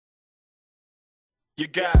You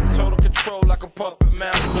got total control like a puppet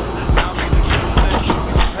master. I'll be the translation.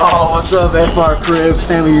 Oh, what's up, Frcribs?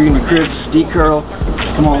 Family reunion Cribs, D-Curl.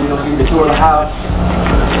 Come on, we're gonna give you a tour of the house.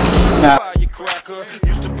 Now,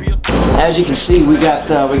 as you can see, we got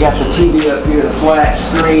the TV up here, the flat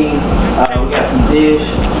screen. We got some dish.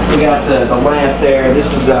 We got the lamp there. This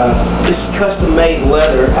is custom made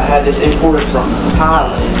leather. I had this imported from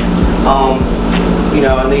Thailand. You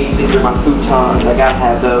know, and these are my futons. I gotta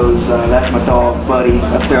have those. That's my dog, Buddy,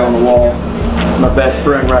 up there on the wall. It's my best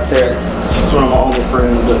friend right there. It's one of my only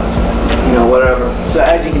friends, but you know, whatever. So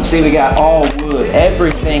as you can see, we got all wood.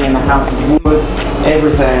 Everything in the house is wood.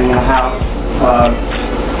 Everything in the house.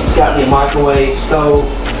 It's got me a microwave, stove.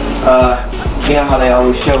 You know how they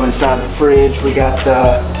always show inside the fridge. We got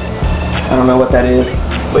I don't know what that is.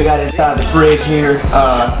 We got inside the fridge here.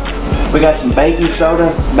 We got some baking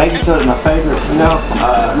soda. Baking soda is my favorite. You know,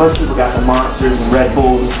 most people got the Monsters and Red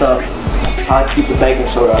Bulls and stuff. I like to keep the baking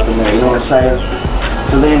soda up in there. You know what I'm saying?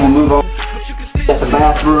 So then we'll move on. That's the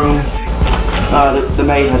bathroom. The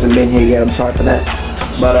maid hasn't been here yet. I'm sorry for that.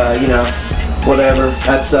 But you know, whatever.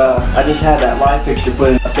 That's I just had that light fixture put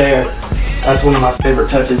in up there. That's one of my favorite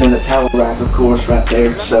touches in the towel rack, of course, right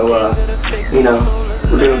there. So you know,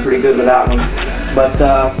 we're doing pretty good with that one. But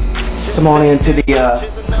come on into the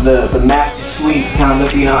master suite kind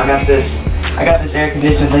of. You know, I got this air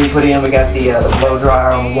conditioning thing put in. We got the blow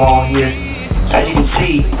dryer on the wall here. As you can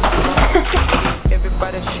see,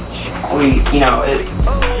 you know,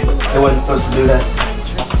 it wasn't supposed to do that.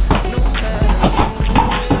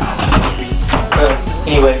 But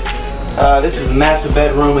anyway, this is the master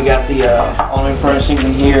bedroom. We got the all-in furnishings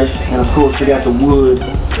in here, and of course we got the wood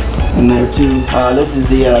in there too. This is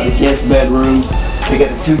the guest bedroom. We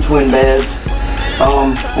got the 2 twin beds.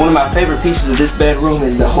 One of my favorite pieces of this bedroom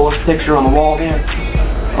is the horse picture on the wall here.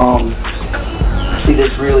 See,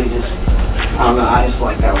 this really just, I don't know, I just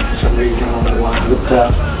like that one for some reason, I don't know why. But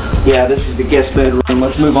yeah, this is the guest bedroom.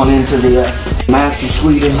 Let's move on into the master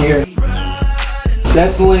suite in here.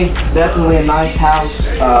 Definitely a nice house.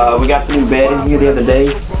 We got the new bed in here the other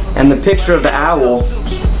day. And the picture of the owl,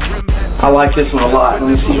 I like this one a lot. Let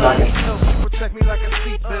me see if I can.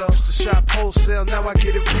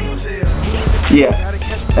 Yeah,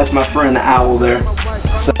 that's my friend the owl there.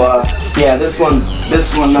 So yeah, this one,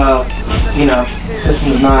 you know, this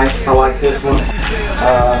one's nice. I like this one.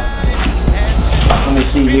 Let me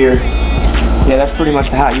see here. Yeah, that's pretty much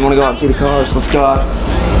the house. You want to go out and see the cars? Let's go out.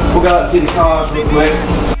 We'll go out and see the cars real quick.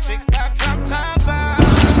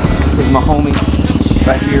 This is my homie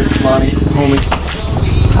right here, Lonnie, homie.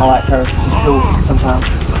 I like her. She's cool sometimes.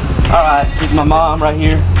 Alright, this is my mom right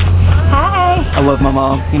here. Hi. I love my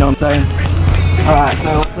mom, you know what I'm saying? Alright,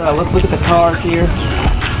 so let's look at the cars here.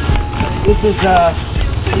 This is the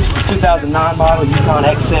 2009 model Yukon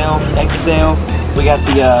XL. We got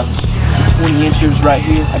the 20 inchers right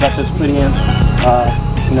here. I got those put in.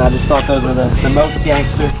 You know, I just thought those were the most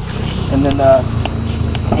gangster. And then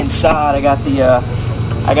inside I got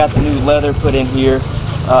the new leather put in here.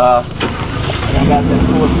 And I got the, of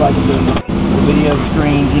course, like the video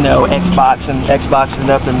screens, you know, Xbox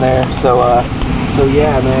up in there. So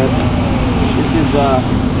yeah, man.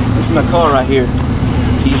 This is my car right here.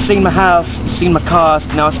 So you've seen my house, you've seen my cars.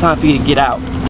 Now it's time for you to get out.